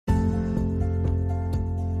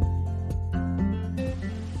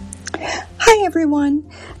Hi,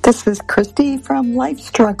 everyone. This is Christy from Life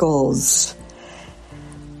Struggles.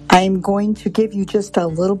 I'm going to give you just a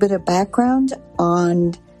little bit of background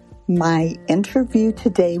on my interview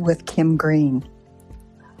today with Kim Green.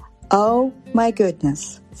 Oh, my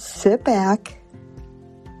goodness. Sit back,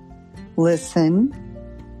 listen,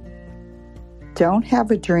 don't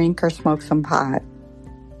have a drink or smoke some pot,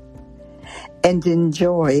 and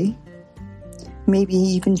enjoy, maybe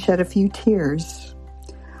even shed a few tears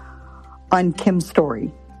on Kim's story.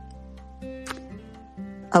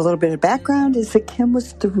 A little bit of background is that Kim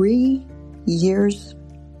was 3 years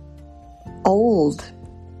old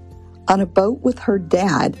on a boat with her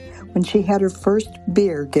dad when she had her first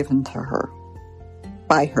beer given to her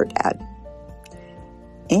by her dad.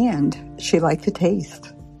 And she liked to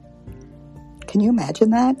taste. Can you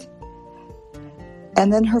imagine that?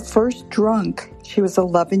 And then her first drunk, she was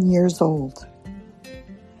 11 years old.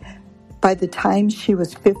 By the time she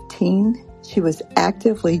was 15, she was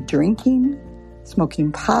actively drinking,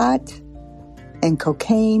 smoking pot, and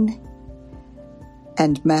cocaine,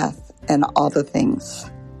 and meth, and all the things.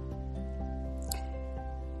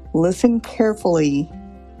 Listen carefully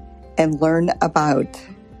and learn about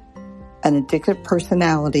an addictive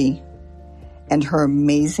personality and her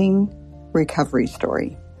amazing recovery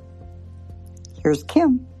story. Here's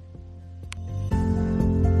Kim.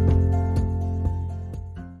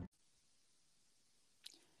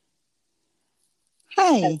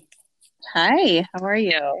 Hi. Hi, how are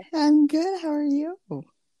you? I'm good. How are you? Good.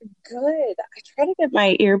 I try to get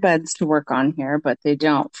my earbuds to work on here, but they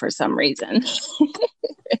don't for some reason.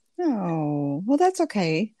 Oh, well, that's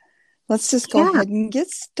okay. Let's just go Yeah. ahead and get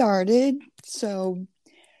started. So,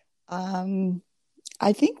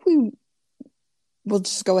 I think we will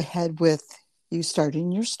just go ahead with you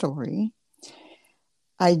starting your story.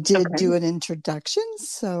 I did do an introduction.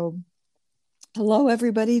 So, hello,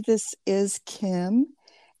 everybody. This is Kim,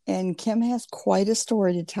 and Kim has quite a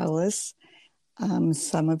story to tell us.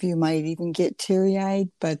 Some of you might even get teary-eyed,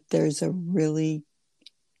 but there's a really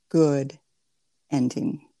good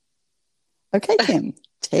ending. Okay, Kim,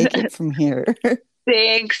 take it from here.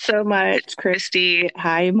 Thanks so much, Christy.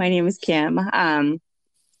 Hi, my name is Kim.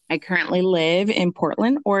 I currently live in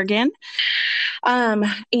Portland, Oregon.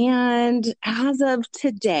 And as of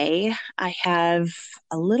today, I have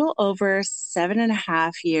a little over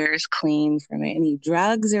 7.5 years clean from any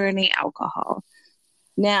drugs or any alcohol.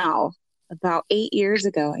 Now, about 8 years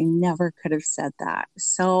ago, I never could have said that.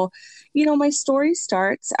 So, my story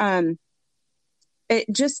starts it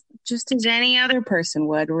just as any other person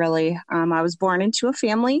would, really. I was born into a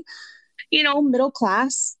family, middle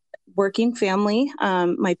class, working family.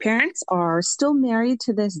 My parents are still married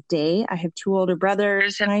to this day. I have two older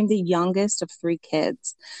brothers, and I'm the youngest of three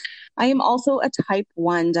kids. I am also a type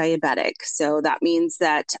 1 diabetic. So that means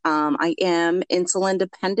that I am insulin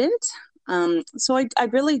dependent. So I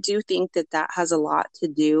really do think that that has a lot to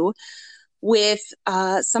do with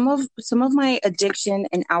some of my addiction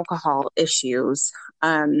and alcohol issues.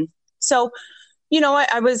 So,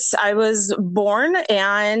 I was born,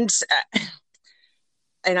 and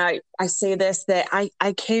I say this, that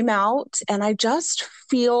I came out, and I just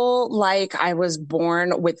feel like I was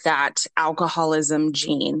born with that alcoholism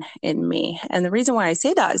gene in me. And the reason why I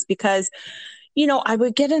say that is because I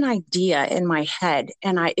would get an idea in my head,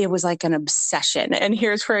 and it was like an obsession. And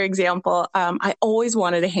here's, for example, I always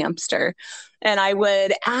wanted a hamster, and I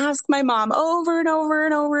would ask my mom over and over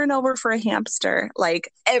and over and over for a hamster,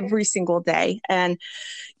 like every single day. And,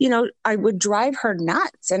 I would drive her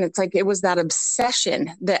nuts. And it's like, it was that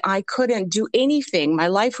obsession that I couldn't do anything. My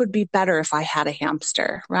life would be better if I had a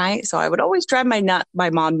hamster. Right. So I would always drive my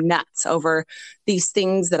mom nuts over these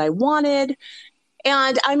things that I wanted.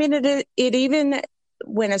 And I mean, it even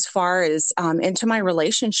went as far as into my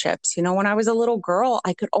relationships. When I was a little girl,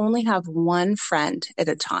 I could only have one friend at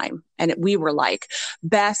a time. And we were like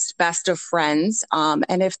best of friends.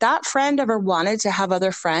 And if that friend ever wanted to have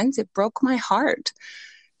other friends, it broke my heart.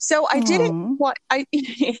 So I didn't what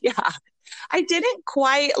yeah. I didn't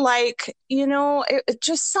quite like, it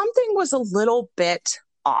just something was a little bit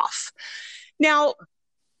off. Now,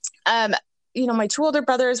 um, my two older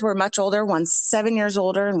brothers were much older. One's 7 years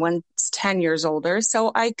older and one's 10 years older.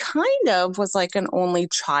 So I kind of was like an only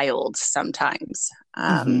child sometimes.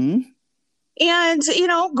 And,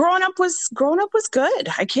 growing up was good.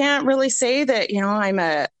 I can't really say that,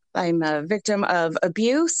 I'm a victim of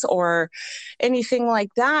abuse or anything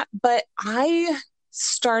like that. But I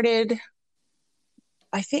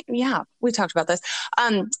think, yeah, we talked about this.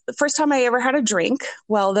 The first time I ever had a drink,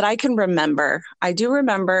 well, that I can remember, I do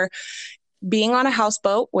remember being on a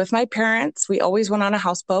houseboat with my parents. We always went on a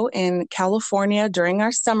houseboat in California during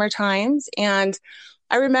our summer times. And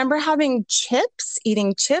I remember having chips,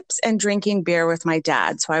 eating chips and drinking beer with my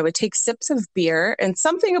dad. So I would take sips of beer, and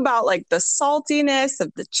something about like the saltiness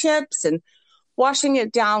of the chips and washing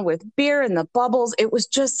it down with beer and the bubbles. It was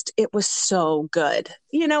so good,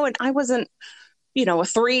 and I wasn't, a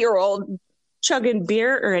 3-year-old chugging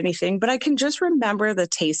beer or anything, but I can just remember the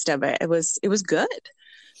taste of it. It was good.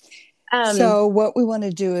 So what we want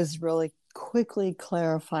to do is really quickly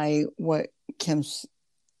clarify what Kim's,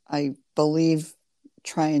 I believe,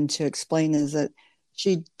 trying to explain is that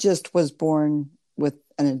she just was born with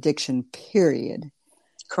an addiction, period.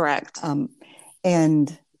 Correct.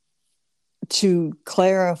 And to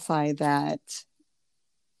clarify that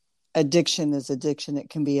addiction is addiction, it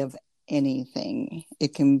can be of anything.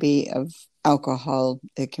 It can be of alcohol,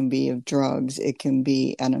 it can be of drugs, it can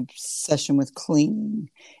be an obsession with cleaning,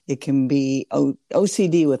 it can be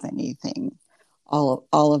OCD with anything, all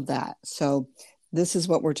of that. So this is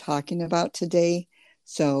what we're talking about today.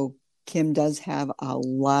 So Kim does have a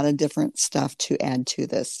lot of different stuff to add to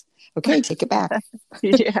this. Okay, take it back.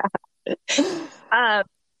 Yeah.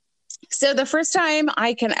 So the first time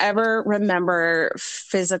I can ever remember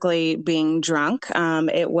physically being drunk,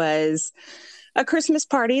 it was a Christmas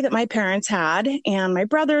party that my parents had, and my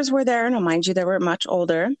brothers were there. Now, mind you, they were much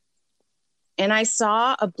older. And I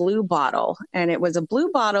saw a blue bottle, and it was a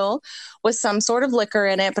blue bottle with some sort of liquor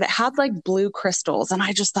in it, but it had like blue crystals. And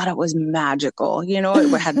I just thought it was magical.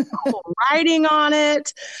 It had cool writing on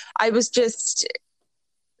it.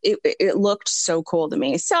 It looked so cool to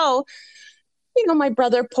me. So, my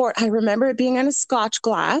brother I remember it being in a Scotch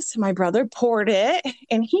glass. My brother poured it,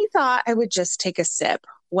 and he thought I would just take a sip.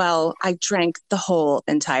 Well, I drank the whole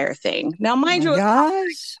entire thing. Now, mind you, it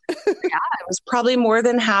was probably more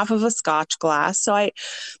than half of a Scotch glass. So I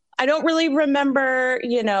don't really remember,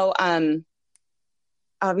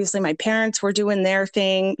 obviously my parents were doing their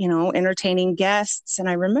thing, entertaining guests. And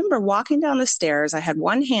I remember walking down the stairs. I had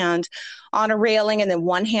one hand on a railing and then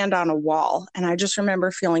one hand on a wall. And I just remember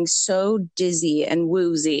feeling so dizzy and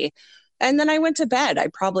woozy. And then I went to bed. I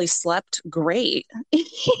probably slept great,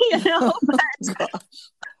 but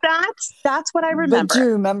that's what I remember. But do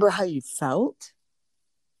you remember how you felt?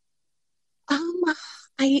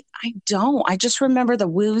 I don't. I just remember the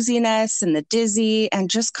wooziness and the dizzy and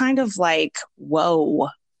just kind of like, whoa.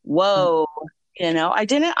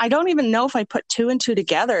 I don't even know if I put 2 and 2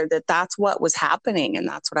 together that that's what was happening. And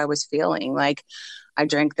that's what I was feeling. Like I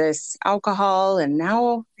drank this alcohol and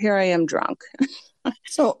now here I am drunk.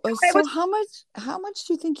 So how much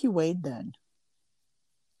do you think you weighed then?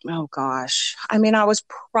 Oh gosh. I mean, I was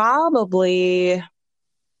probably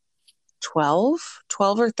 12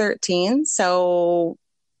 or 13. So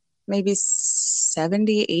maybe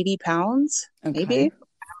 70, 80 pounds, maybe.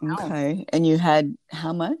 Okay. And you had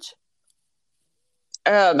how much?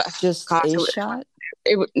 Just a shot?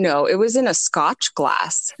 No, it was in a Scotch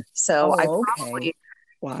glass. So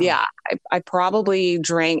I probably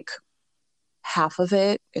drank half of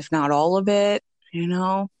it, if not all of it,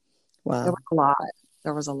 Wow.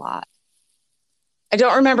 There was a lot. I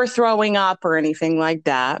don't remember throwing up or anything like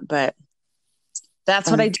that, but that's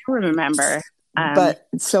what I do remember. But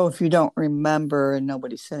so if you don't remember and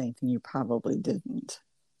nobody said anything, you probably didn't.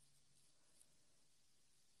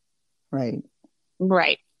 Right.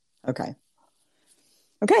 Right. Okay.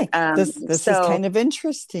 This is kind of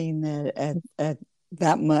interesting that at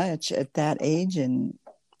that much at that age, and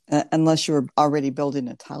unless you were already building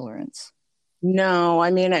a tolerance. No,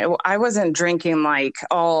 I mean, I wasn't drinking like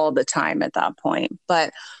all the time at that point,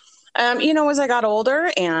 but as I got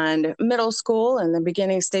older and middle school and the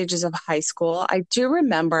beginning stages of high school, I do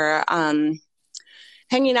remember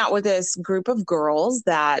hanging out with this group of girls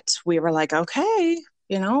that we were like, okay,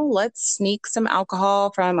 let's sneak some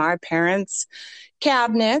alcohol from our parents'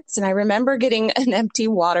 cabinets. And I remember getting an empty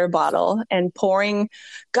water bottle and pouring,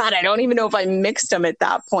 God, I don't even know if I mixed them at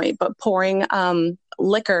that point, but pouring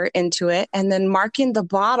liquor into it and then marking the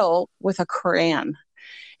bottle with a crayon.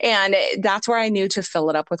 And that's where I knew to fill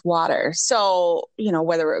it up with water. So,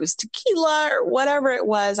 whether it was tequila or whatever it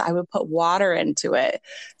was, I would put water into it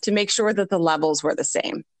to make sure that the levels were the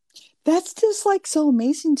same. That's just like so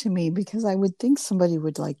amazing to me because I would think somebody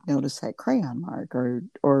would like notice that crayon mark or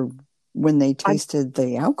when they tasted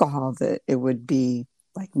the alcohol that it would be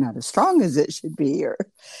like not as strong as it should be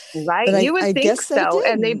right. But you would think guess so.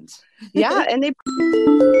 And they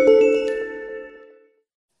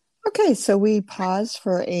Okay, so we pause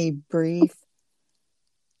for a brief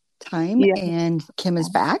time and Kim is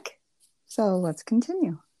back. So let's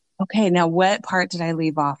continue. Okay, now what part did I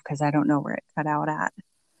leave off? Because I don't know where it cut out at.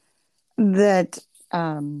 that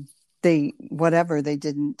they whatever they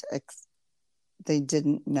didn't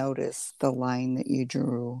notice the line that you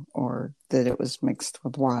drew, or that it was mixed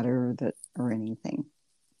with water, or anything.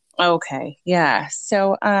 Okay. Yeah.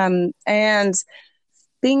 So, and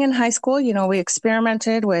being in high school, we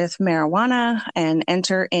experimented with marijuana and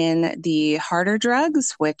enter in the harder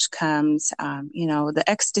drugs, which comes, the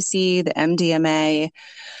ecstasy, the MDMA.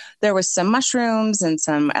 There was some mushrooms and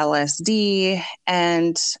some LSD.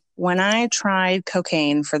 And when I tried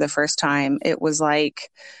cocaine for the first time, it was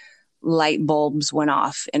like light bulbs went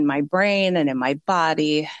off in my brain and in my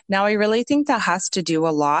body. Now, I really think that has to do a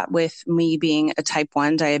lot with me being a type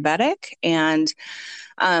 1 diabetic and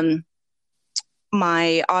um,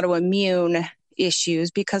 my autoimmune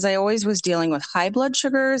issues, because I always was dealing with high blood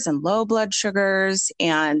sugars and low blood sugars.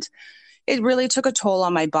 And it really took a toll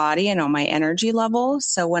on my body and on my energy level.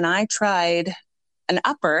 So when I tried an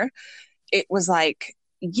upper, it was like,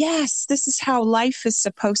 yes, this is how life is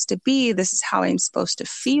supposed to be. This is how I'm supposed to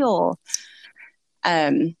feel.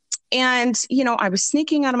 Um, and, I was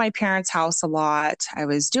sneaking out of my parents' house a lot. I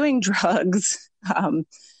was doing drugs. And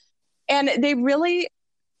they really,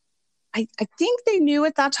 I think they knew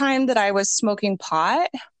at that time that I was smoking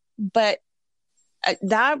pot, but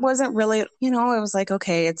that wasn't really, it was like,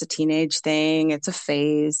 okay, it's a teenage thing. It's a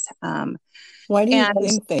phase. Why do you And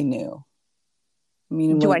think they knew? I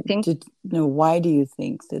mean, do I think, why do you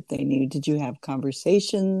think that they knew? Did you have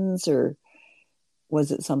conversations, or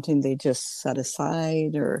was it something they just set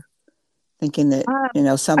aside, or thinking that,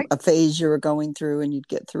 a phase you were going through and you'd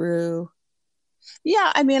get through?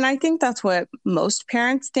 yeah, I mean, I think that's what most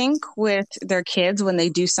parents think with their kids when they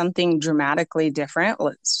do something dramatically different,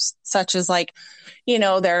 such as like,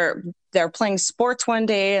 they're playing sports one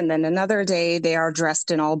day and then another day they are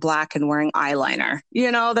dressed in all black and wearing eyeliner.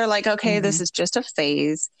 They're like, okay, this is just a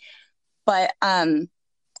phase. But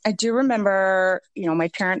I do remember, my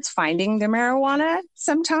parents finding the marijuana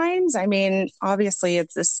sometimes. I mean, obviously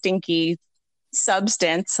it's a stinky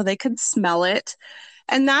substance, so they could smell it.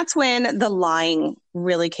 And that's when the lying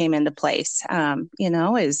really came into place.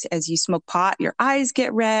 As you smoke pot, your eyes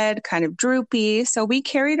get red, kind of droopy. So we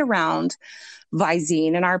carried around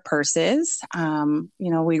Visine in our purses.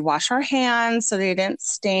 We'd wash our hands so they didn't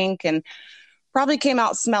stink, and probably came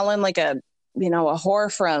out smelling like a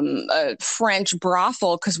whore from a French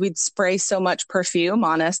brothel, because we'd spray so much perfume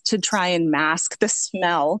on us to try and mask the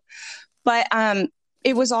smell. But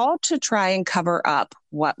it was all to try and cover up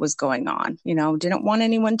what was going on. Didn't want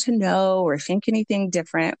anyone to know or think anything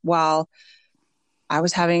different, while I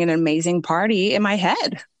was having an amazing party in my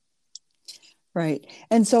head. Right.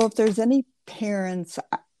 And so if there's any parents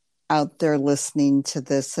out there listening to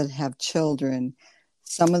this that have children,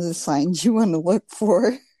 some of the signs you want to look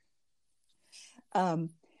for.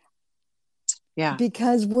 Yeah.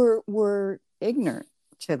 Because we're ignorant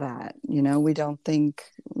to that. We don't think,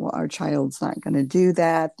 well, our child's not going to do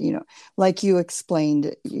that. Like you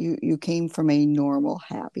explained, you came from a normal,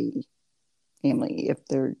 happy family, if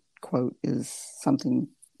their quote is something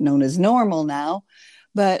known as normal now,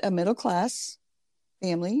 but a middle class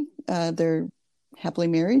family. They're happily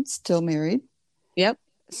married, still married. Yep.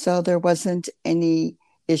 So there wasn't any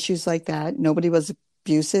issues like that. Nobody was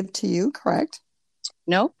abusive to you, correct?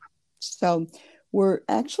 Nope. So we're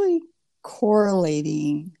actually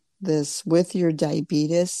correlating this with your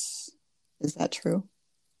diabetes. Is that true?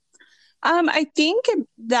 I think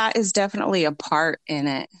that is definitely a part in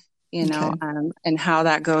it, Okay. And how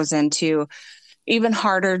that goes into even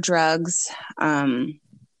harder drugs.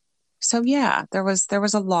 So yeah, there was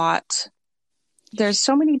a lot. There's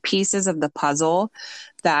so many pieces of the puzzle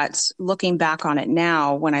that, looking back on it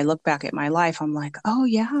now, when I look back at my life, I'm like, oh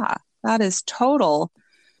yeah, that is total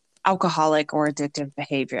alcoholic or addictive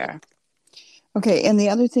behavior. Okay. And the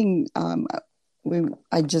other thing,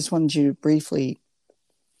 I just wanted you to briefly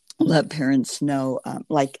let parents know,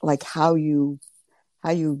 like how you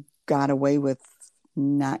got away with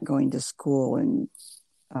not going to school and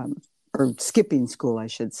or skipping school, I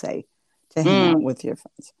should say, to hang out with your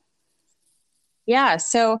friends. Yeah.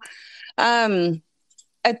 So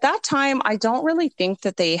at that time, I don't really think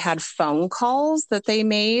that they had phone calls that they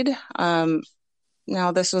made.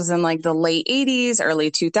 Now, this was in like the late 80s,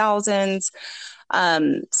 early 2000s.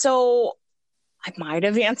 So I might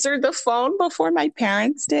have answered the phone before my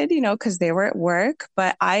parents did, because they were at work.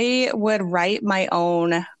 But I would write my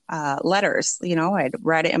own letters. I'd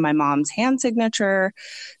write it in my mom's hand signature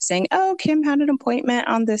saying, oh, Kim had an appointment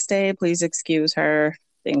on this day. Please excuse her.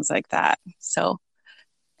 Things like that. So,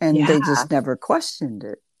 and yeah. They just never questioned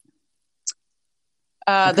it.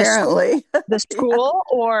 Apparently. The school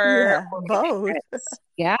or both.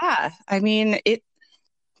 Yeah. I mean,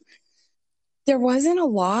 there wasn't a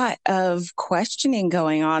lot of questioning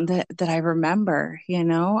going on that I remember,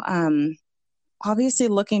 obviously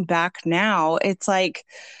looking back now, it's like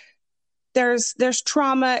there's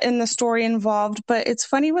trauma in the story involved, but it's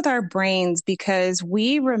funny with our brains because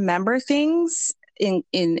we remember things in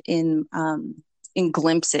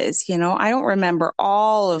glimpses. I don't remember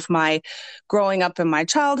all of my growing up in my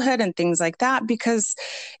childhood and things like that because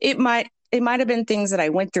it might have been things that I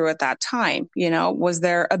went through at that time. Was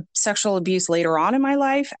there a sexual abuse later on in my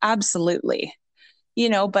life? Absolutely.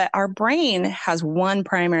 But our brain has one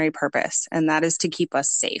primary purpose, and that is to keep us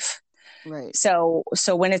safe. Right. So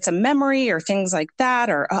when it's a memory or things like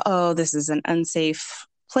that, or, oh, this is an unsafe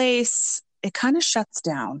place, it kind of shuts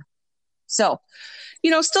down. So,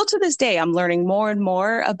 still to this day, I'm learning more and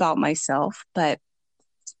more about myself, but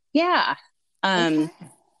yeah. Okay.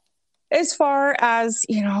 As far as,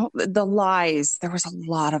 the lies, there was a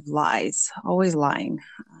lot of lies, always lying.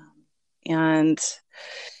 And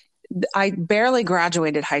I barely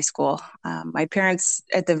graduated high school. My parents,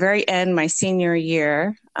 at the very end, my senior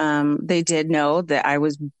year, they did know that I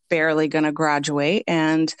was barely going to graduate.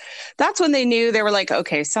 And that's when they knew. They were like,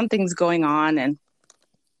 okay, something's going on. And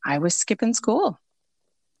I was skipping school,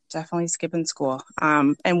 definitely skipping school.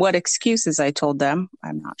 And what excuses I told them,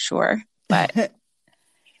 I'm not sure. But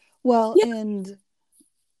well, yeah. And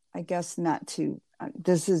I guess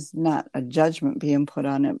this is not a judgment being put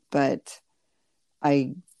on it, but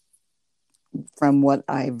from what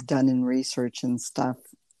I've done in research and stuff,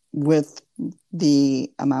 with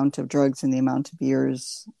the amount of drugs and the amount of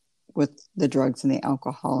years with the drugs and the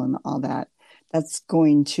alcohol and all that, that's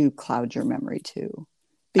going to cloud your memory too.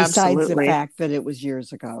 Besides the fact that it was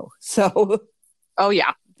years ago. So, oh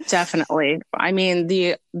yeah, definitely. I mean,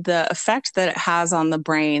 the effect that it has on the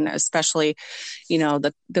brain, especially,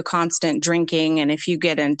 the constant drinking, and if you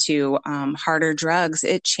get into harder drugs,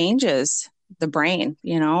 it changes the brain.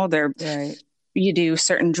 right. You do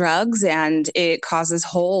certain drugs and it causes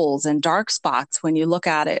holes and dark spots when you look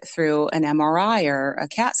at it through an MRI or a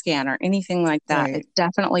CAT scan or anything like that. Right. It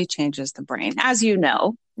definitely changes the brain, as you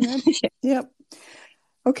know. Yep. Yep.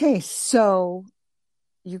 Okay, so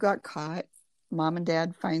you got caught. Mom and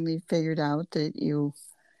Dad finally figured out that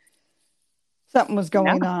something was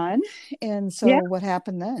going on. And so what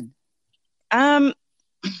happened then?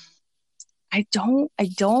 I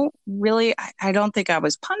don't really, I don't think I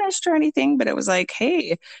was punished or anything, but it was like,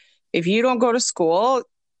 hey, if you don't go to school,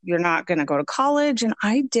 you're not going to go to college. And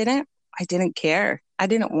I didn't care. I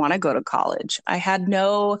didn't want to go to college. I had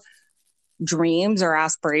no dreams or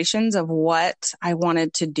aspirations of what I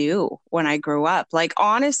wanted to do when I grew up. Like,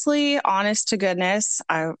 honestly, honest to goodness,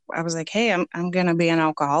 I was like, hey, I'm going to be an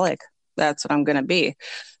alcoholic. That's what I'm going to be.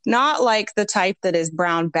 Not like the type that is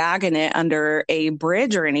brown bagging it under a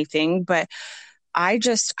bridge or anything, but I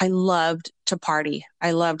loved to party.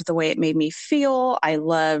 I loved the way it made me feel. I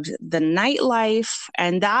loved the nightlife.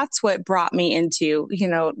 And that's what brought me into,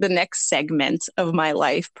 the next segment of my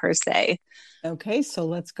life per se. Okay, so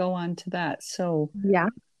let's go on to that. So yeah.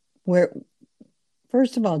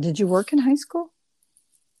 First of all, did you work in high school?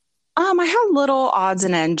 I had little odds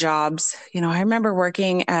and end jobs. I remember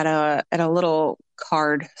working at a little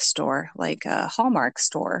card store, like a Hallmark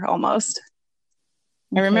store almost.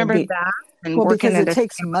 Okay, I remember that. And because it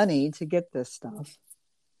takes money to get this stuff.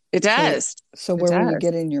 It does. So where were you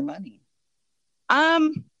getting your money?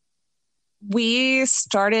 We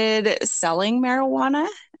started selling marijuana,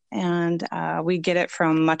 and we get it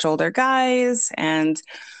from much older guys, and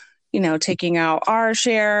taking out our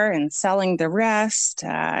share and selling the rest,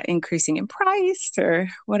 increasing in price or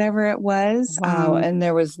whatever it was. Wow. And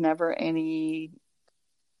there was never any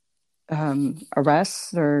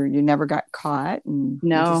arrests, or you never got caught and you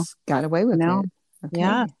just got away with it? Okay.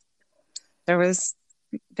 Yeah. There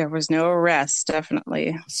was no arrest,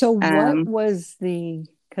 definitely. So what was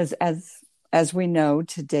because as we know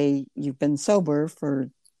today, you've been sober for,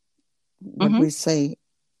 what we say,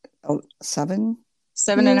 7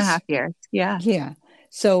 and a half years. Yeah. Yeah.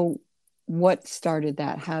 So what started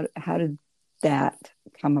that? How did that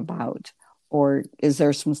come about? Or is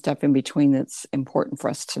there some stuff in between that's important for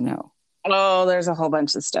us to know? Oh, there's a whole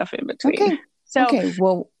bunch of stuff in between. Okay. Okay.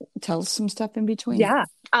 Well, tell us some stuff in between. Yeah.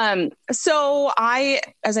 So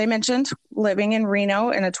as I mentioned, living in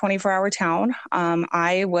Reno in a 24-hour town,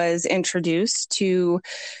 I was introduced to,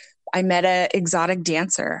 I met an exotic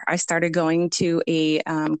dancer. I started going to a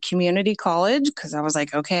community college because I was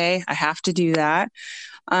like, okay, I have to do that.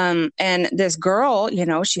 And this girl,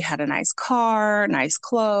 she had a nice car, nice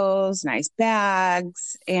clothes, nice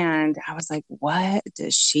bags. And I was like, what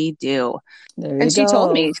does she do? There you And she told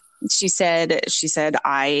go. me, she said,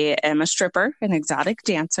 I am a stripper, an exotic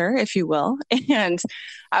dancer, if you will. And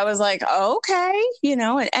I was like, okay,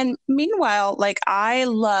 and meanwhile, like I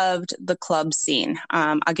loved the club scene.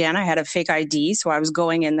 Again, I had a fake ID, so I was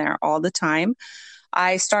going in there all the time.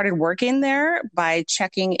 I started working there by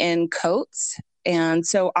checking in coats. And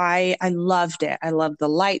so I loved it. I loved the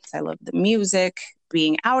lights. I loved the music,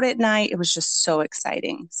 being out at night. It was just so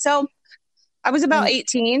exciting. So I was about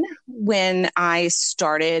 18 when I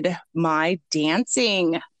started my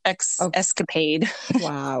dancing escapade.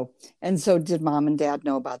 Wow. And so did mom and dad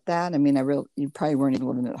know about that? I mean, you probably weren't even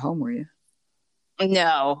living at home, were you?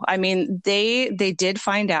 No, I mean, they did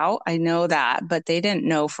find out. I know that, but they didn't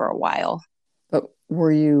know for a while. But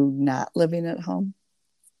were you not living at home?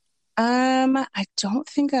 I don't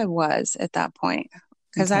think I was at that point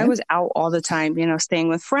because I Okay. was out all the time, staying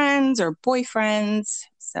with friends or boyfriends.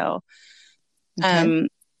 So, Okay.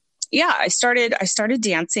 yeah, I started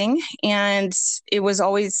dancing, and it was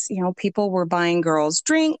always, people were buying girls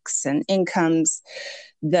drinks, and incomes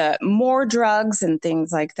the more drugs and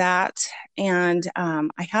things like that. And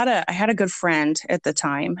I had a good friend at the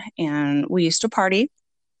time, and we used to party.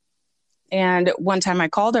 And one time I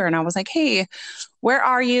called her and I was like, hey, where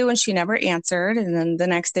are you? And she never answered. And then the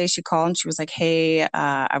next day she called and she was like, hey,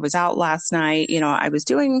 I was out last night. I was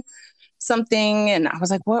doing something. And I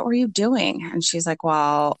was like, what were you doing? And she's like,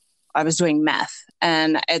 well, I was doing meth.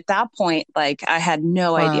 And at that point, like I had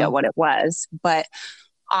no idea Wow. what it was, but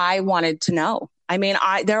I wanted to know. I mean,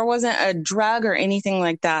 there wasn't a drug or anything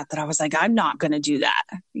like that I was like, I'm not going to do that,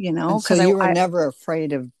 And so because you were I never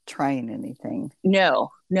afraid of trying anything. no,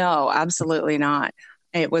 absolutely not.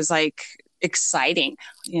 It was like exciting,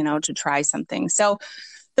 to try something. So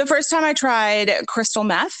the first time I tried crystal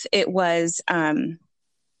meth, that was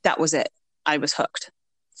it. I was hooked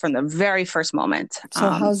from the very first moment. So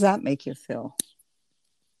how does that make you feel?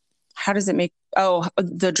 How does it make,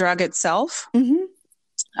 the drug itself? Mm-hmm.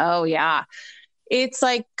 Oh yeah. It's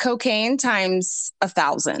like cocaine times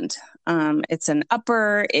 1,000. It's an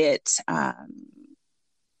upper. It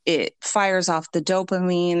fires off the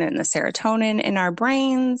dopamine and the serotonin in our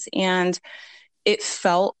brains, and it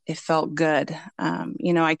felt good.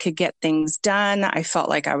 I could get things done. I felt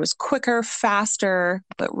like I was quicker, faster,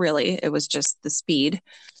 but really it was just the speed.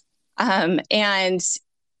 And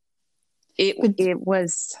it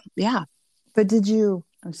was, yeah. But did you,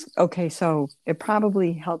 okay, so it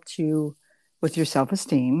probably helped you with your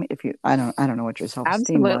self-esteem. I don't know what your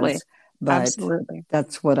self-esteem Absolutely. was, but Absolutely.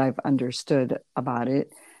 that's what I've understood about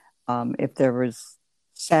it. If there was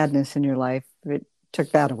sadness in your life, it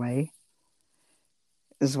took that away.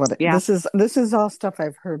 Yeah. This is all stuff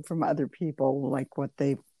I've heard from other people, like what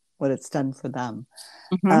it's done for them.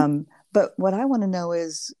 Mm-hmm. But what I want to know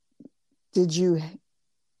is, did you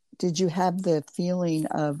have the feeling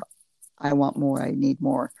of I want more, I need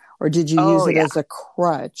more, or did you use Oh, it yeah. as a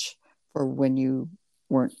crutch for when you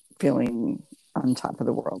weren't feeling on top of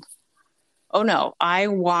the world? Oh, no. I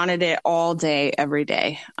wanted it all day, every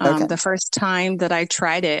day. Okay. The first time that I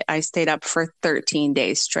tried it, I stayed up for 13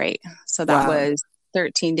 days straight. So that Wow. was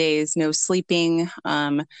 13 days, no sleeping.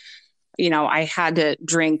 I had to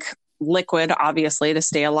drink liquid, obviously, to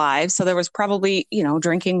stay alive. So there was probably,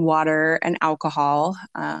 drinking water and alcohol,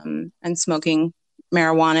 and smoking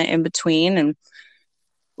marijuana in between, and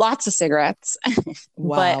lots of cigarettes.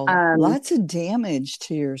 But Wow. Lots of damage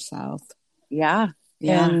to yourself. yeah,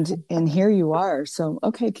 yeah. And here you are. So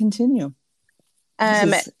okay, continue. This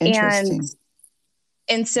Um, is and interesting.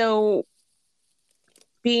 and so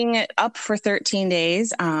being up for 13 days,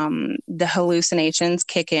 the hallucinations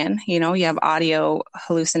kick in. You have audio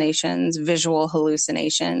hallucinations, visual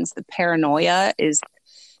hallucinations. The paranoia it's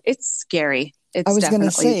scary. I It's was going to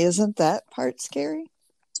definitely, say, isn't that part scary?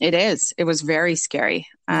 it is. It was very scary.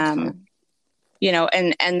 Okay.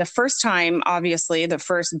 And the first time, obviously, the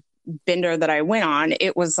first bender that I went on,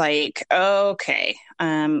 it was like, okay.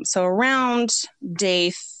 So around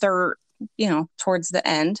day third, towards the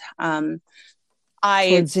end, I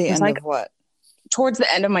Towards the was end like, of what? towards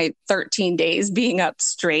the end of my 13 days being up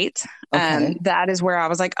straight, Okay. that is where I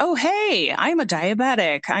was like, oh, hey, I'm a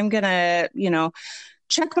diabetic. I'm going to,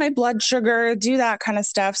 check my blood sugar, do that kind of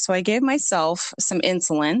stuff. So I gave myself some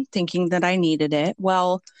insulin thinking that I needed it.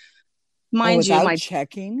 Well, mind you, Without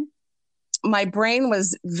checking? my brain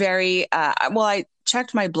was very, I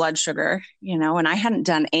checked my blood sugar, and I hadn't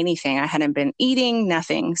done anything. I hadn't been eating,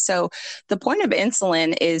 nothing. So the point of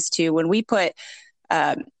insulin is to, when we put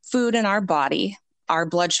food in our body, our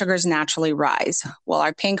blood sugars naturally rise. Well,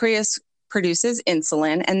 our pancreas produces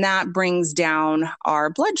insulin, and that brings down our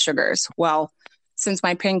blood sugars. Well, since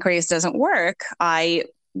my pancreas doesn't work, I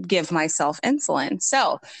give myself insulin.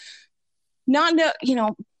 So,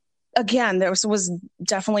 again, there was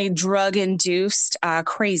definitely drug induced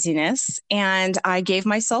craziness, and I gave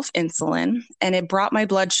myself insulin, and it brought my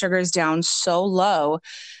blood sugars down so low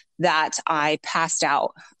that I passed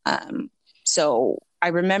out. So I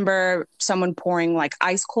remember someone pouring like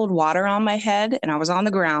ice cold water on my head, and I was on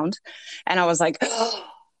the ground, and I was like,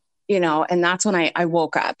 and that's when I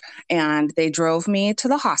woke up, and they drove me to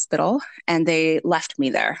the hospital, and they left me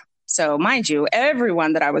there. So mind you,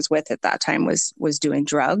 everyone that I was with at that time was doing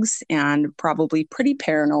drugs and probably pretty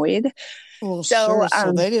paranoid. Well, sure.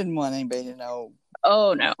 So they didn't want anybody to know.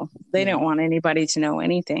 Oh, no, they didn't want anybody to know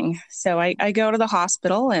anything. So I go to the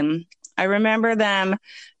hospital, and I remember them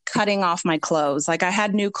cutting off my clothes. Like, I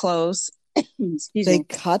had new clothes. Excuse me. They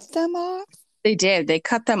cut them off? They did. They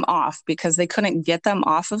cut them off because they couldn't get them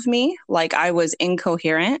off of me. Like, I was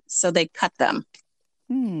incoherent. So they cut them.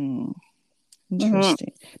 Interesting.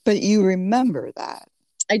 Mm-hmm. But you remember that?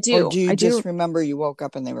 I do. Or do you just remember you woke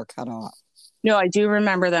up and they were cut off? No, I do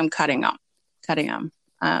remember them cutting them.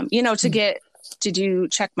 To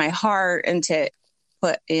check my heart and to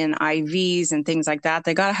put in IVs and things like that.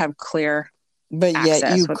 They got to have clear But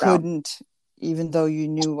yet you couldn't, even though you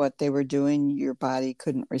knew what they were doing, your body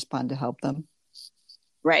couldn't respond to help them.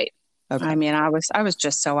 Right. Okay. I mean, I was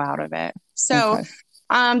just so out of it. So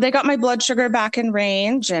they got my blood sugar back in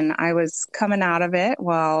range, and I was coming out of it.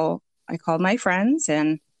 Well, I called my friends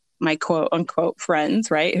and my quote unquote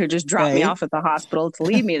friends, right, who just dropped me off at the hospital to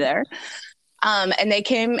leave me there. And they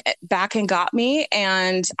came back and got me,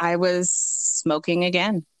 and I was smoking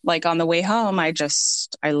again. Like, on the way home, I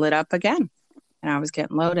lit up again, and I was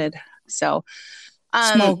getting loaded. So,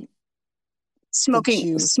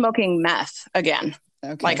 smoking meth again.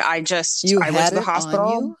 Okay. Like, I went to the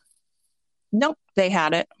hospital. Nope, they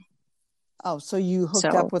had it. Oh, so you hooked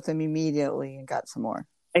up with them immediately and got some more.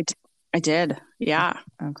 I did. Yeah.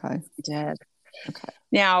 Okay. I did. Okay.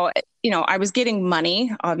 Now, I was getting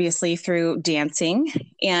money, obviously, through dancing,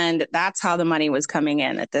 and that's how the money was coming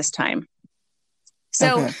in at this time.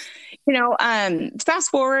 So, fast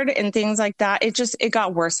forward and things like that, it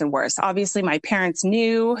got worse and worse. Obviously, my parents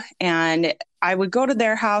knew, and I would go to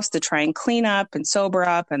their house to try and clean up and sober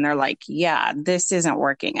up. And they're like, yeah, this isn't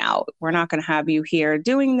working out. We're not going to have you here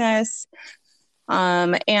doing this.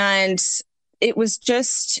 And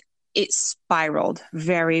it spiraled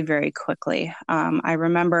very, very quickly. I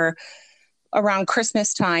remember around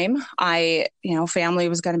Christmas time, family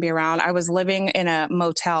was going to be around. I was living in a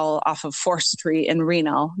motel off of 4th Street in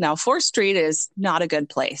Reno. Now, 4th Street is not a good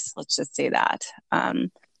place. Let's just say that.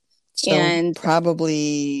 And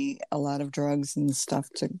probably a lot of drugs and stuff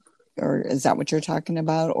or is that what you're talking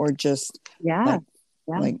about? Or just, okay.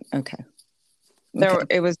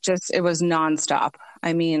 It was nonstop.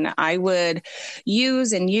 I mean, I would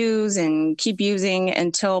use and keep using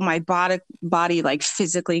until my body like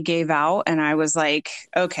physically gave out. And I was like,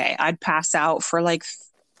 okay, I'd pass out for like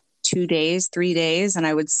 2 days, 3 days, and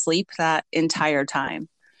I would sleep that entire time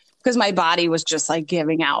because my body was just like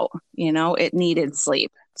giving out, it needed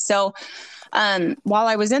sleep. So while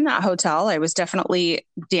I was in that hotel, I was definitely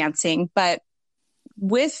dancing, but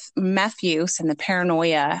with meth use and the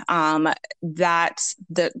paranoia, that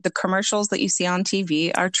the commercials that you see on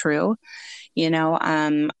TV are true.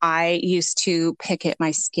 I used to pick at my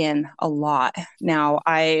skin a lot. Now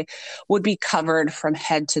I would be covered from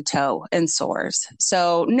head to toe in sores.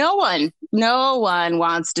 So no one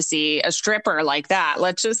wants to see a stripper like that.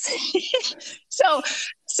 Let's just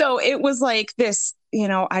so it was like this,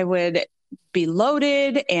 I would be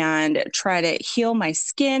loaded and try to heal my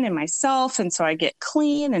skin and myself. And so I get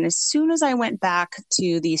clean. And as soon as I went back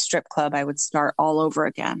to the strip club, I would start all over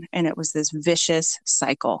again. And it was this vicious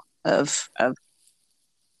cycle of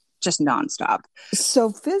just nonstop. So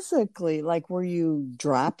physically, like, were you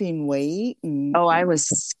dropping weight? Oh, I was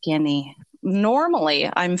skinny. Normally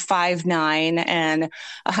I'm 5'9" and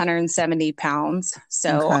 170 pounds.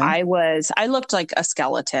 So I looked like a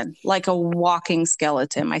skeleton, like a walking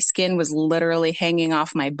skeleton. My skin was literally hanging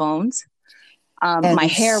off my bones. My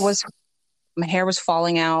hair was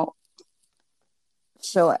falling out.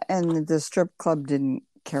 So, and the strip club didn't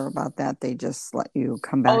care about that. They just let you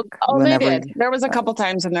come back. They did. There was a couple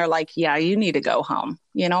times and they're like, yeah, you need to go home,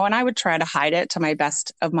 and I would try to hide it to my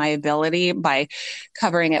best of my ability by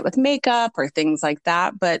covering it with makeup or things like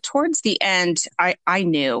that. But towards the end, I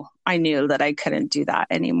knew that I couldn't do that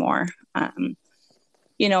anymore.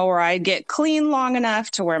 Where I'd get clean long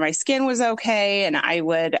enough to where my skin was okay. And I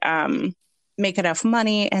would, make enough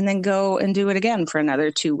money, and then go and do it again for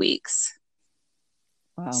another 2 weeks.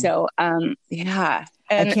 Wow. So, yeah.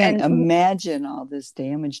 I can't imagine all this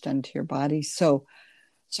damage done to your body. So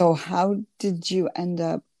how did you end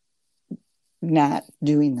up not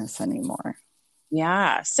doing this anymore?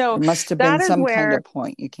 Yeah. So there must have been some kind of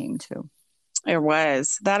point you came to. There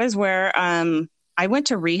was. That is where I went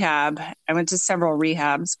to rehab. I went to several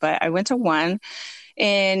rehabs, but I went to one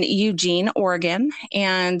in Eugene, Oregon,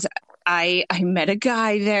 and I met a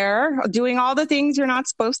guy there doing all the things you're not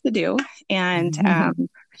supposed to do. And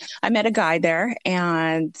I met a guy there,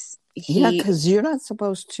 and because you're not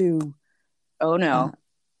supposed to. Oh no.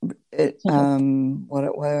 What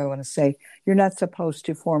do I want to say? You're not supposed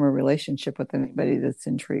to form a relationship with anybody that's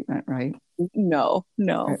in treatment, right? No,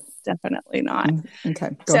 right. Definitely not. Okay.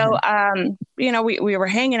 So, we were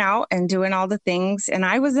hanging out and doing all the things, and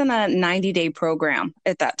I was in a 90-day program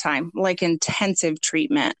at that time, like intensive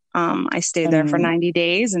treatment. I stayed there for 90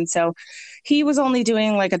 days. And so he was only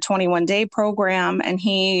doing like a 21-day program, and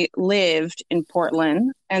he lived in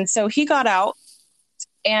Portland. And so he got out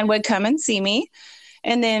and would come and see me.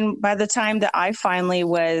 And then by the time that I finally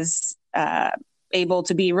was able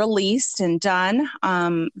to be released and done,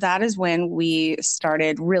 that is when we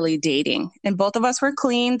started really dating. And both of us were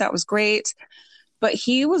clean. That was great. But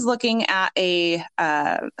he was looking at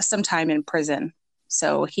some time in prison.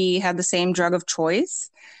 So he had the same drug of choice.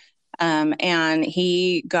 And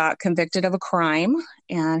he got convicted of a crime,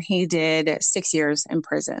 and he did 6 years in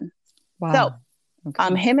prison. Wow. So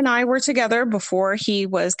okay. Him and I were together before he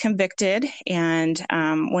was convicted. And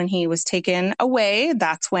when he was taken away,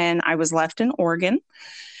 that's when I was left in Oregon.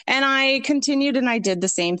 And I continued and I did the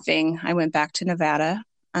same thing. I went back to Nevada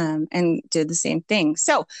and did the same thing.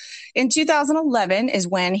 So in 2011 is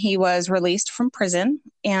when he was released from prison.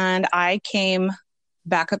 And I came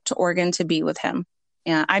back up to Oregon to be with him.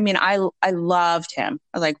 And I mean, I loved him.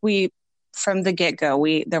 Like from the get-go,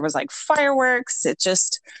 there was like fireworks.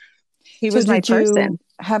 He was my person. Did you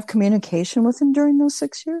have communication with him during those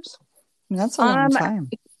 6 years? I mean, that's a long time.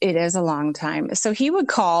 It is a long time. So he would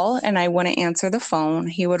call and I wouldn't answer the phone.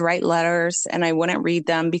 He would write letters and I wouldn't read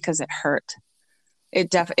them because it hurt.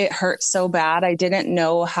 It hurt so bad. I didn't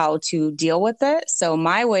know how to deal with it. So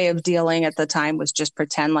my way of dealing at the time was just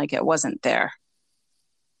pretend like it wasn't there.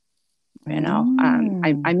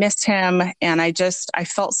 I missed him, and I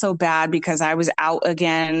felt so bad because I was out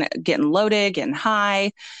again, getting loaded, getting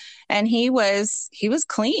high. And he was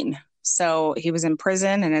clean. So he was in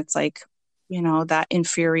prison, and it's like, that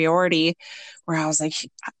inferiority where I was like,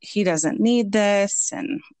 he doesn't need this.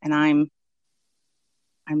 And I'm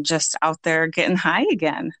just out there getting high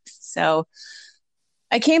again. So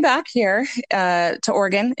I came back here to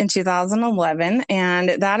Oregon in 2011, and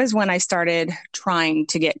that is when I started trying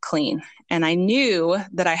to get clean. And I knew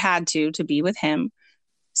that I had to be with him.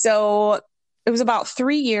 So it was about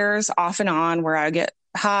 3 years off and on where I get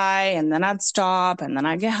high and then I'd stop and then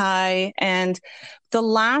I'd get high. And the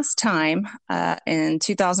last time in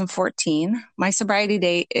 2014, my sobriety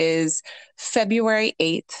date is February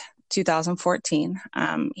 8th, 2014.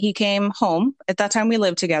 He came home. At that time we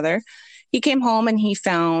lived together. He came home and he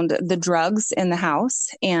found the drugs in the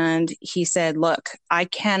house, and he said, "Look, I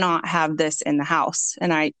cannot have this in the house."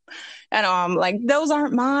 And I'm like, "Those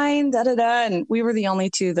aren't mine, da, da, da." And we were the only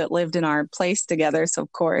two that lived in our place together. So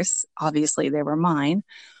of course, obviously they were mine.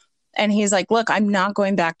 And he's like, "Look, I'm not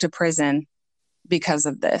going back to prison because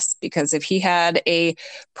of this, because if he had a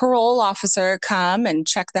parole officer come and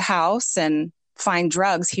check the house and find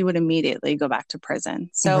drugs, he would immediately go back to prison."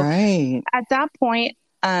 So At that point,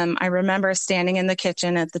 I remember standing in the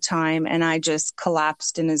kitchen at the time, and I just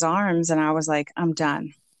collapsed in his arms, and I was like, I'm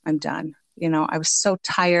done. I was so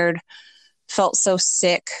tired, felt so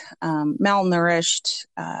sick, malnourished,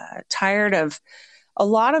 tired of a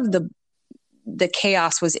lot of the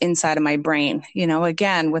chaos was inside of my brain,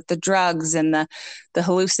 again, with the drugs and the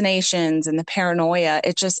hallucinations and the paranoia.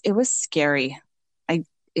 It was scary.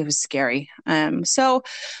 It was scary. So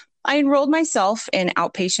I enrolled myself in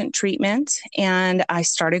outpatient treatment, and I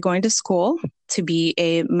started going to school to be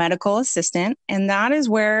a medical assistant. And that is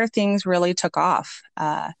where things really took off.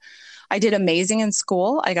 I did amazing in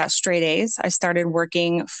school. I got straight A's. I started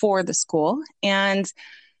working for the school. And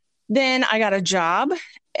then I got a job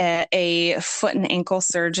at a foot and ankle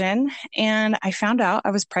surgeon, and I found out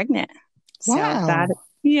I was pregnant. Wow.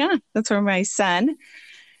 So that's where my son.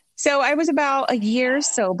 So I was about a year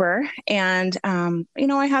sober, and,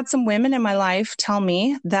 I had some women in my life tell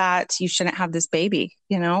me that you shouldn't have this baby.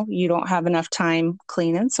 You don't have enough time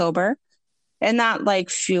clean and sober. And that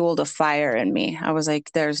fueled a fire in me. I was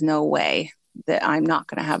like, there's no way that I'm not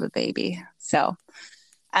going to have a baby. So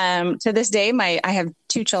To this day, I have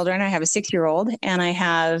two children. I have a 6-year-old and I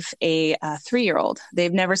have a 3-year-old.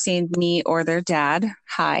 They've never seen me or their dad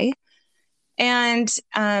high. And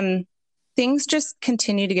things just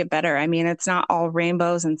continue to get better. I mean, it's not all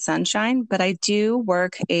rainbows and sunshine, but I do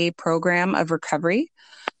work a program of recovery.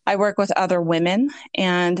 I work with other women,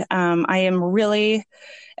 and I am really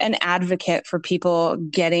an advocate for people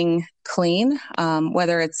getting clean,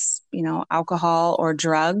 whether it's, alcohol or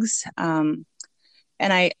drugs. And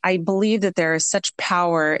I believe that there is such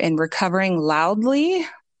power in recovering loudly,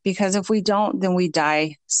 because if we don't, then we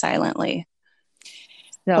die silently.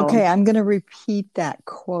 So, okay, I'm going to repeat that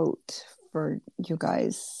quote for you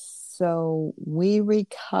guys. So we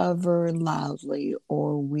recover loudly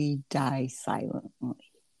or we die silently.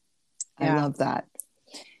 I love that.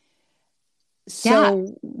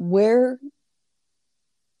 So where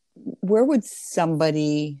would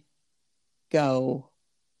somebody go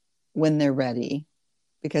when they're ready?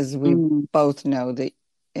 Because we both know that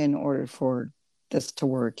in order for this to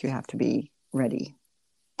work, you have to be ready.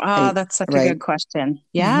 Oh, that's such a good question.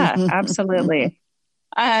 Yeah, absolutely.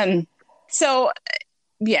 So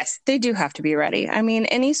yes, they do have to be ready. I mean,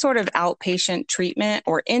 any sort of outpatient treatment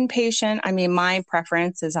or inpatient, I mean, my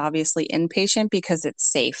preference is obviously inpatient because it's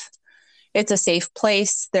safe. It's a safe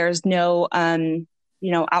place. There's no,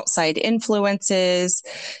 outside influences.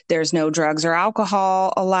 There's no drugs or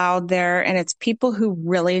alcohol allowed there. And it's people who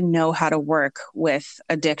really know how to work with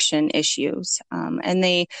addiction issues. And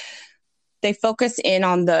they focus in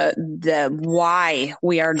on the why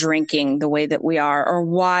we are drinking the way that we are, or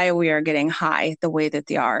why we are getting high the way that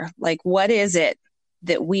they are. Like, what is it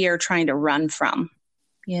that we are trying to run from?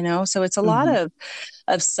 So it's a lot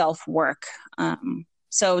of self-work.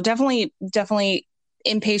 So definitely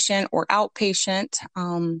inpatient or outpatient.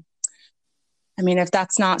 I mean, if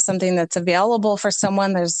that's not something that's available for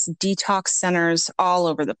someone, there's detox centers all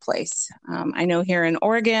over the place. I know here in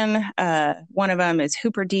Oregon, one of them is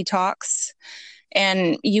Hooper Detox.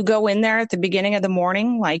 And you go in there at the beginning of the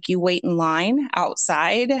morning, like you wait in line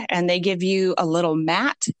outside, and they give you a little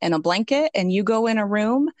mat and a blanket, and you go in a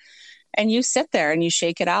room and you sit there and you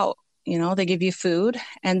shake it out. They give you food,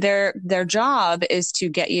 and their job is to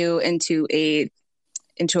get you into a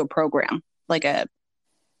program, like a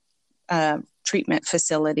treatment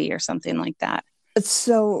facility or something like that.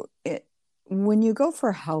 So when you go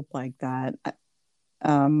for help like that,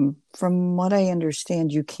 from what I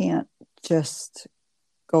understand, you can't just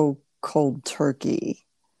go cold turkey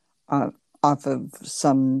off of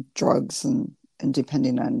some drugs and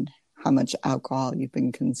depending on how much alcohol you've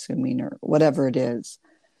been consuming or whatever it is.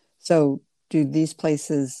 So do these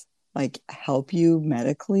places like help you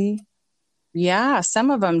medically? Yeah,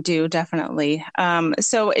 some of them do, definitely.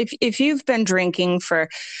 So if you've been drinking for,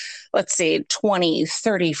 let's say 20,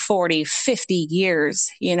 30, 40, 50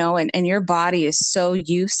 years, and your body is so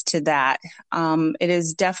used to that, it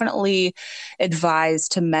is definitely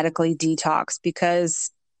advised to medically detox,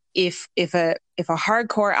 because if a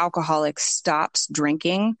hardcore alcoholic stops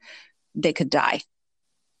drinking, they could die.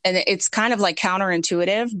 And it's kind of like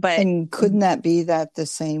counterintuitive, but. And couldn't that be that the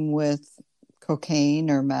same with cocaine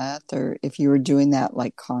or meth? Or if you were doing that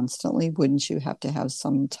like constantly, wouldn't you have to have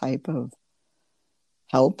some type of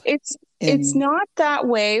help? It's not that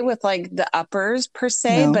way with like the uppers per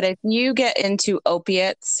se, but if you get into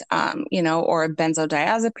opiates, or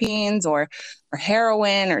benzodiazepines or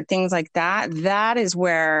heroin or things like that, that is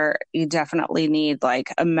where you definitely need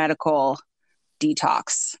like a medical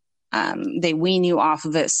detox. They wean you off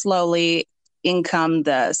of it slowly. In come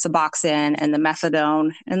the Suboxone and the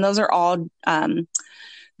methadone, and those are all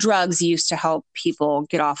drugs used to help people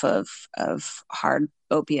get off of hard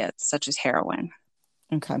opiates such as heroin.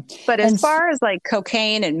 Okay. But as far as like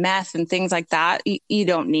cocaine and meth and things like that, you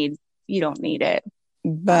don't need it.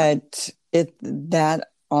 But that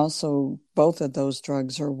also, both of those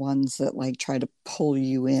drugs are ones that like try to pull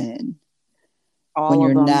you in when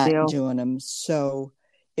you're not doing them. So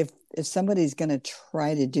if somebody's going to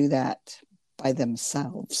try to do that by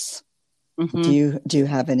themselves, do you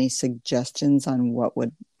have any suggestions on what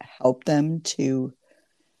would help them to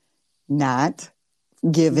not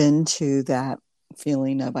give in to that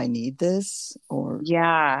feeling of I need this? Or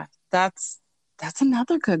yeah, that's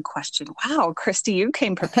another good question. Wow, Christy, you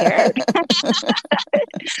came prepared.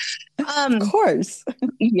 Of course.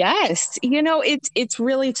 Yes, it's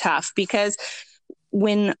really tough because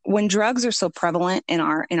when drugs are so prevalent in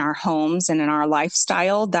our homes and in our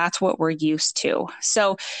lifestyle, that's what we're used to.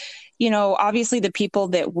 So, obviously the people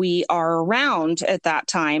that we are around at that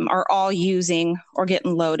time are all using or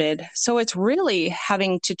getting loaded. So it's really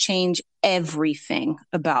having to change everything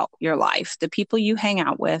about your life, the people you hang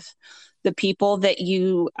out with, the people that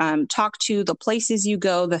you talk to, the places you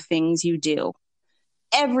go, the things you do.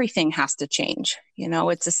 Everything has to change. You know,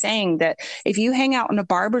 it's a saying that if you hang out in a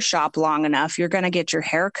barber shop long enough, you're going to get your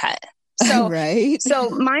hair cut. So, right. So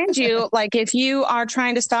mind you, like if you are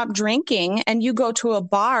trying to stop drinking and you go to a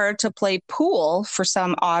bar to play pool for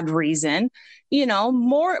some odd reason, you know,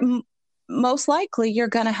 most likely you're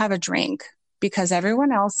going to have a drink because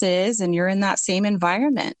everyone else is, and you're in that same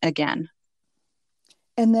environment again.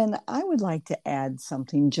 And then I would like to add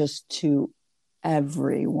something just to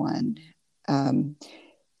everyone.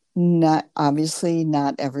 Not obviously,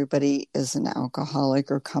 not everybody is an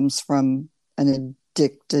alcoholic or comes from an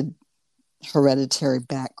addicted hereditary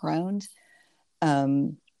background.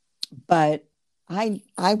 But I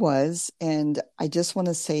was, and I just want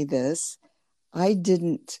to say this. I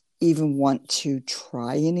didn't even want to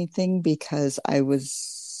try anything because I was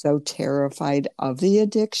so terrified of the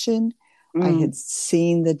addiction. I had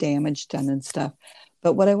seen the damage done and stuff.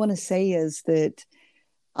 But what I want to say is that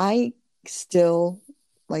I still,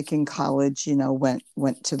 like in college, you know, went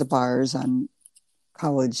to the bars on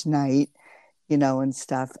college night, you know, and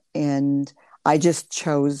stuff. And I just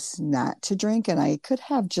chose not to drink, and I could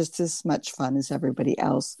have just as much fun as everybody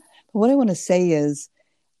else. But what I want to say is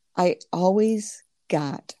I always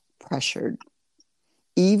got pressured,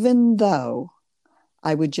 even though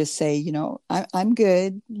I would just say, you know, I'm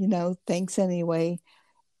good, you know, thanks anyway.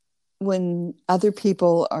 When other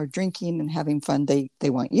people are drinking and having fun, they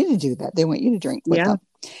want you to do that. They want you to drink with them.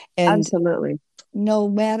 And absolutely. No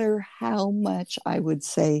matter how much I would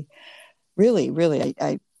say, really,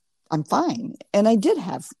 I'm fine. And I did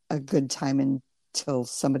have a good time until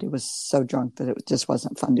somebody was so drunk that it just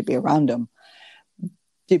wasn't fun to be around them,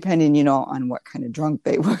 depending, you know, on what kind of drunk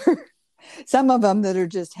they were. Some of them that are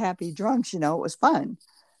just happy drunks, you know, it was fun,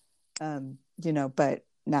 you know, but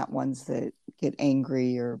not ones that get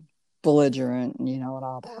angry or belligerent, you know, and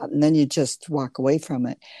all that. And then you just walk away from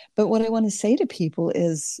it. But what I want to say to people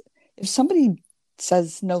is if somebody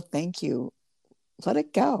says no, thank you, let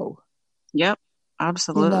it go. Yep,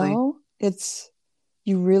 absolutely. You know,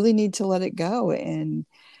 you really need to let it go. And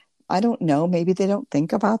I don't know, maybe they don't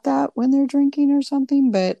think about that when they're drinking or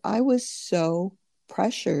something, but I was so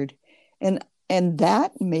pressured. And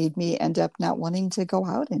that made me end up not wanting to go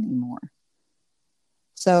out anymore.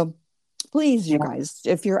 So please, you guys,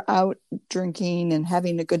 if you're out drinking and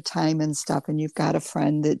having a good time and stuff, and you've got a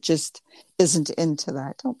friend that just isn't into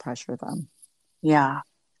that, don't pressure them. Yeah.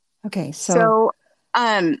 Okay. So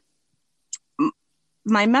my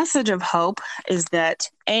message of hope is that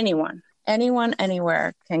anyone,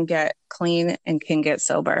 anywhere can get clean and can get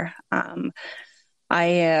sober.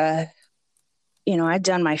 I'd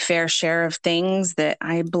done my fair share of things that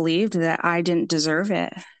I believed that I didn't deserve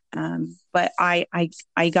it. But I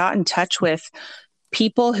got in touch with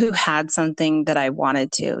people who had something that I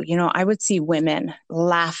wanted to. You know, I would see women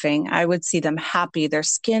laughing. I would see them happy. Their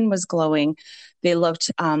skin was glowing. They looked,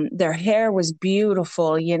 their hair was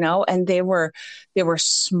beautiful, you know, and they were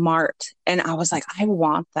smart. And I was like, I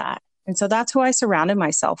want that. And so that's who I surrounded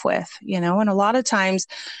myself with, you know, and a lot of times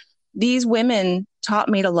these women taught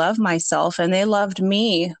me to love myself, and they loved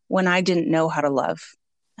me when I didn't know how to love.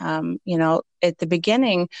 You know, at the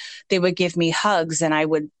beginning, they would give me hugs and I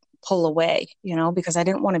would pull away, you know, because I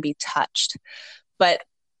didn't want to be touched. But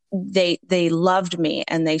they loved me,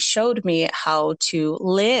 and they showed me how to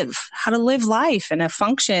live life and a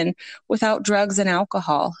function without drugs and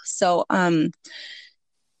alcohol. So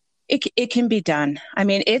it can be done. I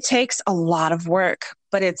mean, it takes a lot of work,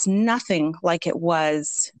 but it's nothing like it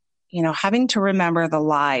was, you know, having to remember the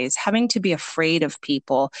lies, having to be afraid of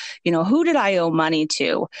people. You know, who did I owe money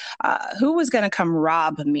to? Who was going to come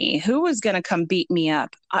rob me? Who was going to come beat me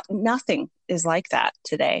up? Nothing is like that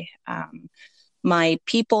today. My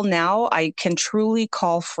people now, I can truly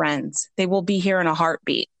call friends. They will be here in a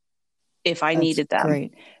heartbeat if I needed them.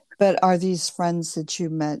 Great. But are these friends that you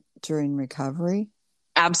met during recovery?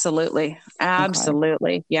 Absolutely.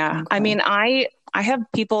 Okay. Yeah. Okay. I mean, I have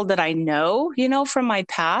people that I know, you know, from my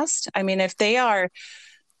past. I mean, if they are,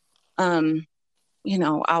 you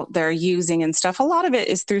know, out there using and stuff, a lot of it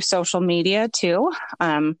is through social media too.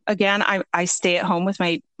 Again, I stay at home with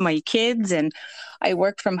my kids, and I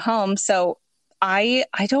work from home. So I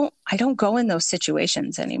don't go in those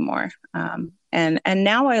situations anymore. And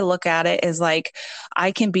now I look at it as like,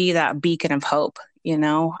 I can be that beacon of hope. You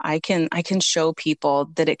know, I can show people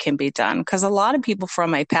that it can be done, because a lot of people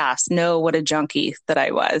from my past know what a junkie that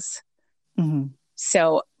I was. Mm-hmm.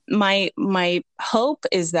 So my hope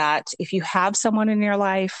is that if you have someone in your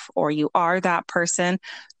life, or you are that person,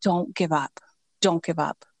 don't give up. Don't give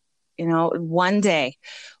up. You know, one day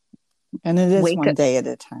And it is wake one day at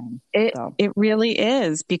a time. So. it really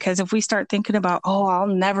is, because if we start thinking about, oh, I'll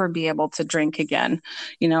never be able to drink again,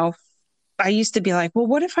 you know, I used to be like, well,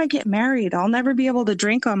 what if I get married? I'll never be able to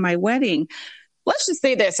drink on my wedding. Let's just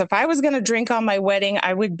say this. If I was going to drink on my wedding,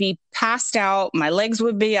 I would be passed out. My legs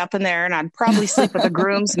would be up in there and I'd probably sleep with a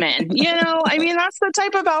groomsman. You know, I mean, that's the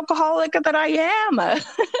type of alcoholic that I am.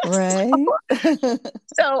 Right.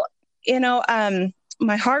 So, you know,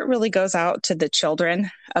 my heart really goes out to the children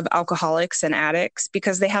of alcoholics and addicts,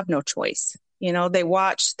 because they have no choice. You know, they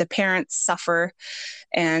watch the parents suffer,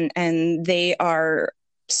 and they are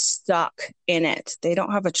stuck in it. They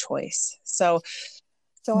don't have a choice. So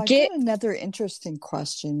I've got another interesting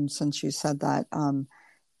question since you said that.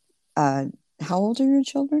 How old are your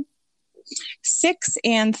children? 6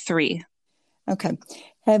 and 3. Okay.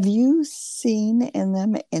 Have you seen in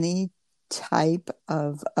them any type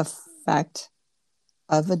of effect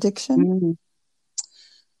of addiction?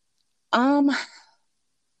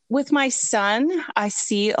 With my son, I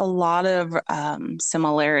see a lot of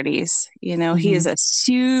similarities. You know, he is a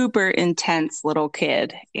super intense little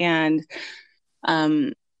kid, and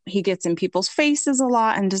he gets in people's faces a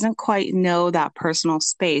lot and doesn't quite know that personal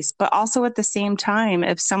space. But also at the same time,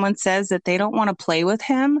 if someone says that they don't want to play with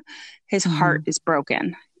him, his heart is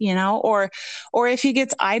broken, you know, or if he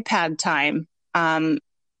gets iPad time,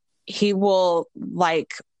 he will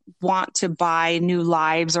like want to buy new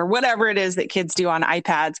lives or whatever it is that kids do on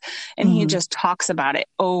iPads. And he just talks about it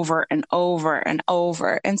over and over and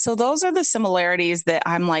over. And so those are the similarities that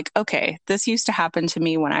I'm like, okay, this used to happen to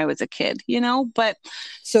me when I was a kid, you know, but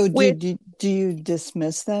so do you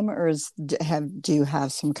dismiss them, or do you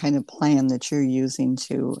have some kind of plan that you're using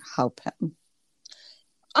to help him?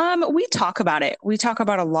 We talk about it. We talk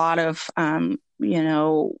about a lot of, you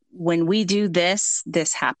know, when we do this,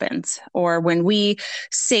 this happens, or when we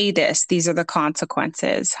say this, these are the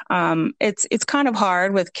consequences. It's kind of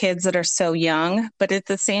hard with kids that are so young, but at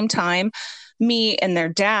the same time, me and their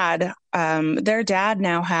dad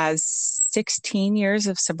now has 16 years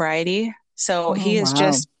of sobriety. So he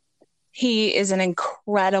is he is an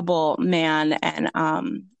incredible man.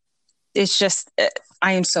 And it's just,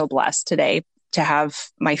 I am so blessed today to have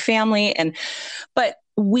my family. But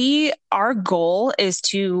our goal is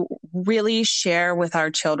to really share with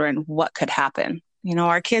our children what could happen. You know,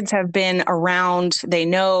 our kids have been around, they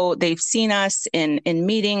know, they've seen us in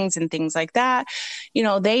meetings and things like that. You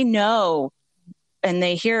know, they know, and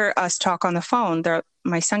they hear us talk on the phone.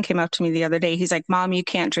 My son came up to me the other day. He's like, Mom, you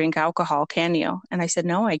can't drink alcohol, can you? And I said,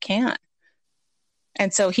 no, I can't.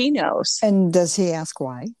 And so he knows. And does he ask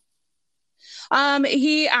why?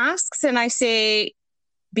 He asks, and I say,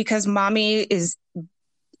 because mommy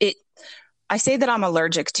I say that I'm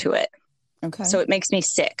allergic to it. Okay. So it makes me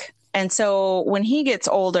sick. And so when he gets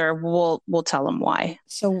older, we'll tell him why.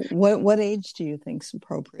 So what age do you think is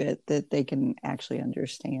appropriate that they can actually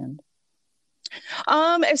understand?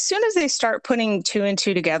 As soon as they start putting 2 and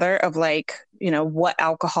 2 together of, like, you know, what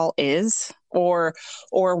alcohol is, or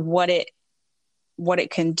what it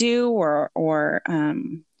can do, or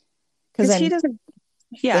because he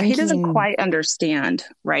doesn't quite understand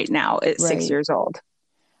right now at 6 years old.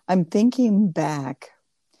 I'm thinking back,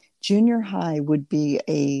 junior high would be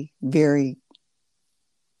a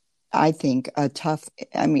tough,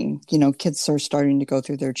 I mean, you know, kids are starting to go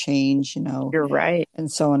through their change, you know. You're right.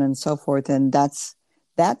 And so on and so forth. And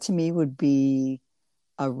that to me would be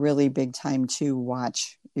a really big time to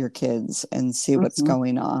watch your kids and see what's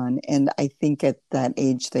going on. And I think at that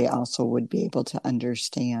age, they also would be able to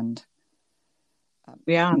understand.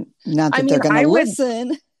 Yeah. Not that they're going to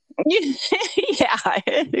listen. Yeah,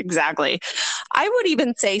 exactly. I would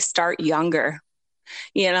even say start younger,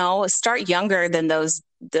 you know, start younger than those,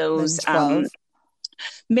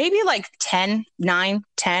 maybe like 10, 9,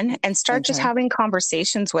 10, and start just having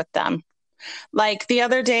conversations with them. Like the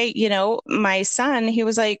other day, you know, my son, he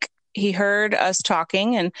was like, he heard us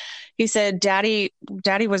talking and he said, Daddy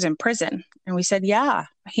was in prison. And we said, yeah,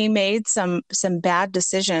 he made some bad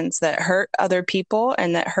decisions that hurt other people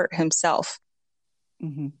and that hurt himself.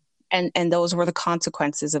 Mm-hmm. And those were the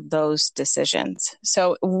consequences of those decisions.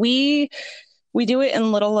 So we do it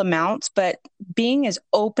in little amounts, but being as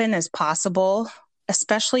open as possible,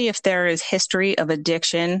 especially if there is history of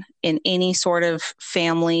addiction in any sort of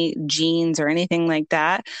family, genes, or anything like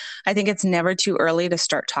that, I think it's never too early to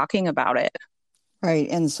start talking about it. Right.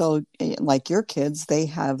 And so, like your kids, they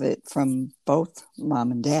have it from both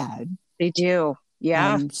mom and dad. They do.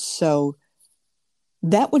 Yeah. So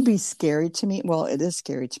that would be scary to me. Well, it is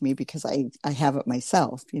scary to me because I have it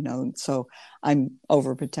myself, you know, so I'm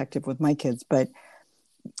overprotective with my kids. But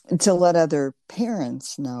to let other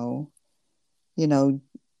parents know, you know,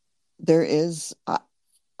 there is,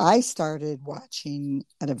 I started watching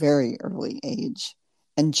at a very early age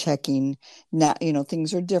and checking now,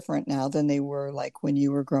 things are different now than they were like when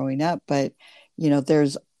you were growing up, but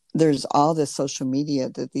there's all this social media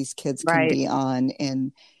that these kids can Right. be on,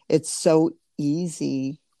 and it's so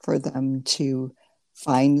easy for them to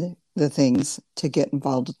find the things to get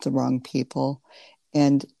involved with the wrong people.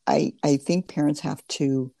 And I think parents have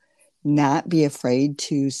to not be afraid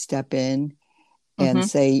to step in and Mm-hmm.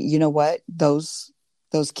 say, you know what, those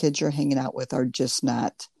kids you're hanging out with are just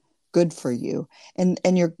not good for you. And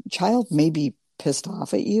your child may be pissed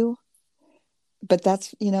off at you, but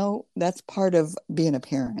that's part of being a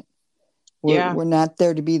parent. Yeah. We're not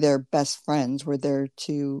there to be their best friends. We're there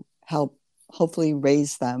to help hopefully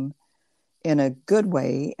raise them in a good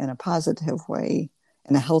way, in a positive way,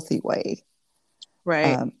 in a healthy way.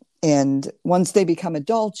 Right. And once they become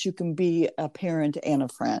adults, you can be a parent and a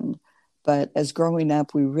friend. But as growing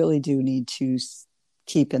up, we really do need to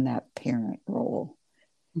keep in that parent role.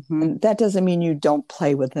 Mm-hmm. And that doesn't mean you don't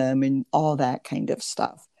play with them and all that kind of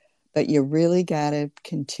stuff. But you really got to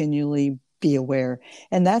continually be aware.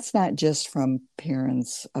 And that's not just from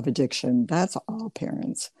parents of addiction, that's all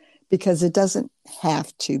parents, because it doesn't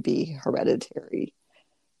have to be hereditary.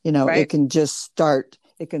 Right. It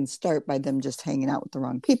can start by them just hanging out with the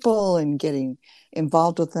wrong people and getting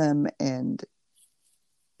involved with them. And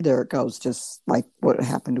there it goes, just like what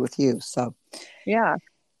happened with you. So, Yeah.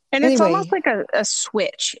 And it's almost anyway, like a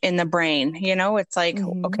switch in the brain. It's like,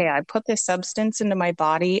 mm-hmm. okay, I put this substance into my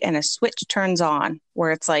body and a switch turns on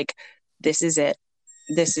where it's like, this is it.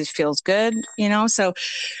 Feels good.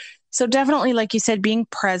 So definitely, like you said, being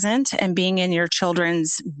present and being in your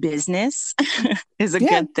children's business is a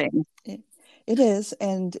Yeah, good thing. it is.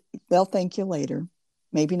 And they'll thank you later.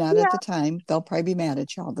 Maybe not at Yeah, the time. They'll probably be mad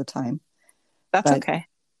at you all the time, that's but okay.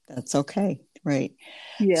 that's okay. Right.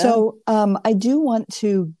 Yeah. So I do want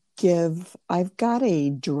to I've got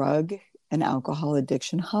a drug and alcohol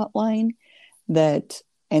addiction hotline that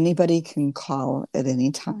anybody can call at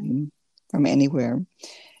any time from anywhere.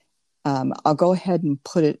 I'll go ahead and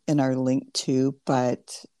put it in our link too,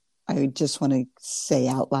 but I just want to say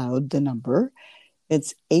out loud the number.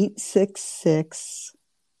 It's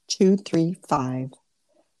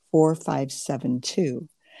 866-235-4572.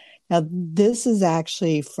 Now, this is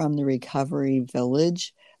actually from the Recovery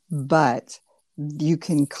Village, but you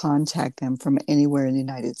can contact them from anywhere in the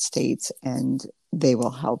United States and they will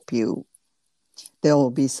help you. There will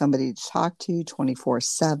be somebody to talk to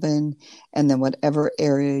 24/7. And then, whatever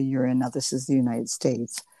area you're in, now this is the United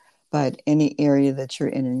States, but any area that you're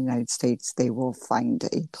in the United States, they will find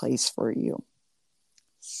a place for you.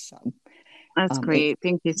 So, That's it, great.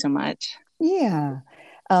 Thank you so much. yeah.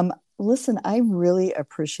 Listen, I really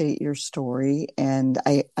appreciate your story, and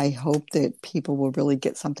I hope that people will really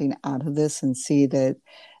get something out of this and see that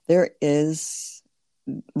there is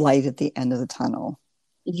light at the end of the tunnel.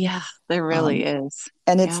 Yeah, there really Um, is.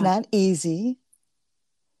 and it's Yeah. not easy.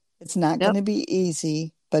 It's not going Yep. to be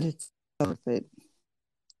easy, but it's worth it.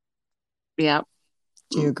 Yep.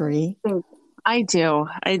 Do you agree? I do.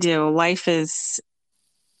 I do.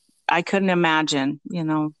 I couldn't imagine,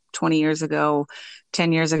 20 years ago,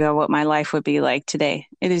 10 years ago, what my life would be like today.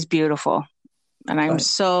 It is beautiful. And I'm But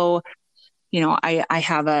so, I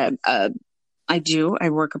have I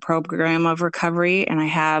work a program of recovery and I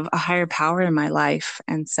have a higher power in my life.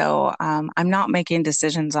 And so, I'm not making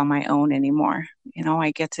decisions on my own anymore.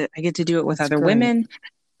 I get to do it with that's other great. women.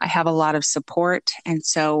 I have a lot of support. And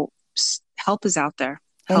so help is out there.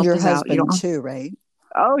 And Help your is out. You husband don't, too, right?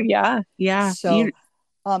 oh yeah. Yeah. So,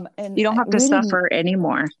 and You don't have to we didn't, suffer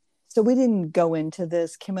anymore. so we didn't go into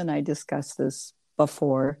this. Kim and I discussed this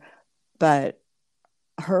before, but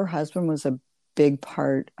her husband was a big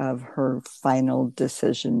part of her final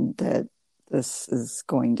decision that this is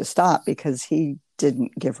going to stop because he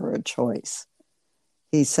didn't give her a choice.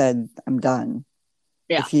 He said, I'm done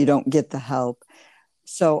Yeah. if you don't get the help.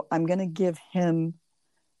 So I'm going to give him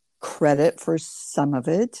credit for some of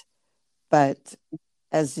it. But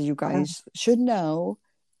as you Yeah. guys should know,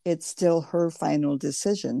 it's still her final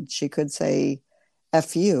decision. She could say,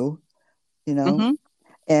 F you, you know, Mm-hmm.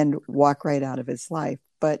 and walk right out of his life.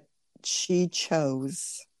 But she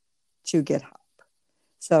chose to get help.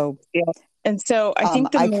 So Yeah. And so I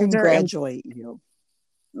think the I major, congratulate you.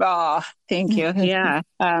 oh, thank you. Yeah.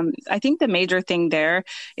 I think the major thing there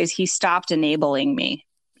is he stopped enabling me.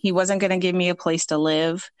 He wasn't going to give me a place to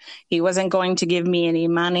live. He wasn't going to give me any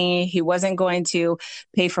money. He wasn't going to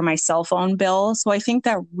pay for my cell phone bill. So I think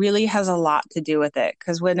that really has a lot to do with it.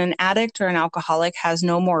 Because when an addict or an alcoholic has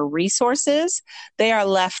no more resources, they are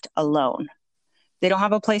left alone. They don't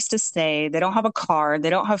have a place to stay. They don't have a car. They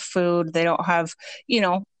don't have food. They don't have,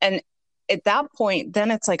 and at that point,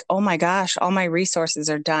 then it's like, oh my gosh, all my resources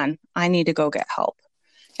are done. I need to go get help.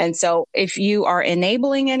 And so if you are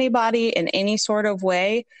enabling anybody in any sort of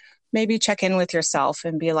way, maybe check in with yourself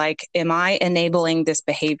and be like, am I enabling this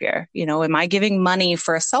behavior? Am I giving money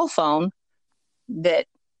for a cell phone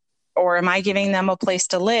or am I giving them a place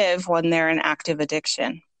to live when they're in active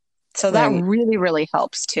addiction? So that really, really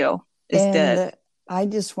helps too. I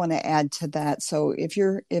just want to add to that. So if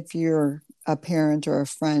you're a parent or a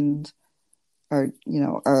friend or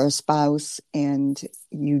a spouse and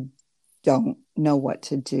you don't know what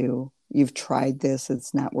to do, you've tried this,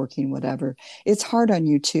 it's not working, whatever, it's hard on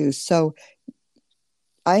you too. So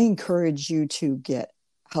I encourage you to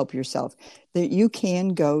help yourself. That you can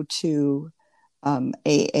go to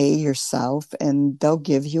AA yourself, and they'll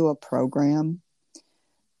give you a program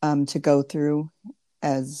to go through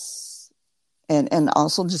and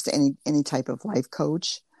also just any type of life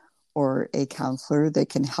coach or a counselor that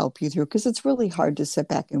can help you through, because it's really hard to sit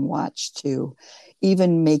back and watch too,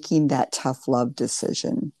 even making that tough love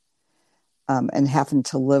decision and having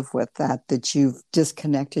to live with that you've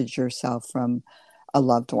disconnected yourself from a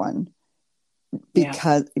loved one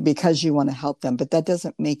because you want to help them. But that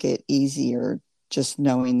doesn't make it easier just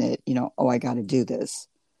knowing that, I got to do this.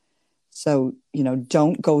 So,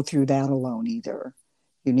 don't go through that alone either.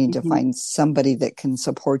 You need to find somebody that can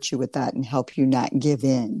support you with that and help you not give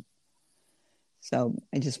in. So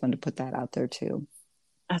I just wanted to put that out there too.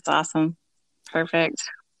 That's awesome. Perfect.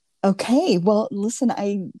 Okay. Well, listen,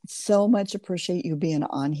 I so much appreciate you being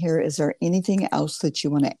on here. Is there anything else that you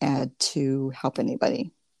want to add to help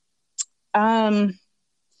anybody? Well,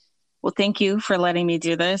 thank you for letting me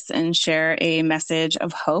do this and share a message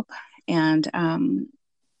of hope, and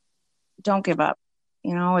don't give up.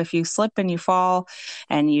 If you slip and you fall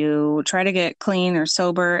and you try to get clean or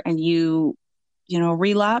sober and you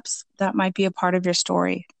relapse, that might be a part of your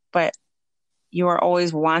story, but you are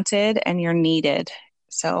always wanted and you're needed.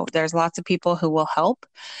 So there's lots of people who will help.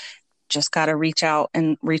 Just got to reach out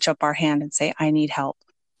and reach up our hand and say, I need help.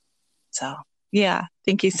 So yeah,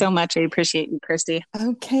 thank you so much. I appreciate you, Christy.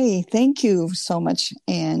 Okay. Thank you so much.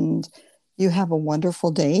 And you have a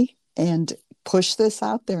wonderful day, and push this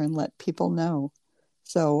out there and let people know.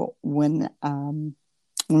 So when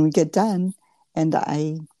we get done and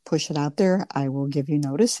I push it out there, I will give you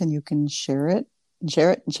notice and you can share it,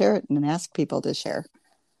 and ask people to share.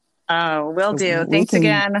 Oh, will do. Thanks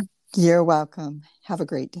again. You're welcome. Have a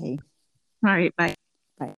great day. All right. Bye.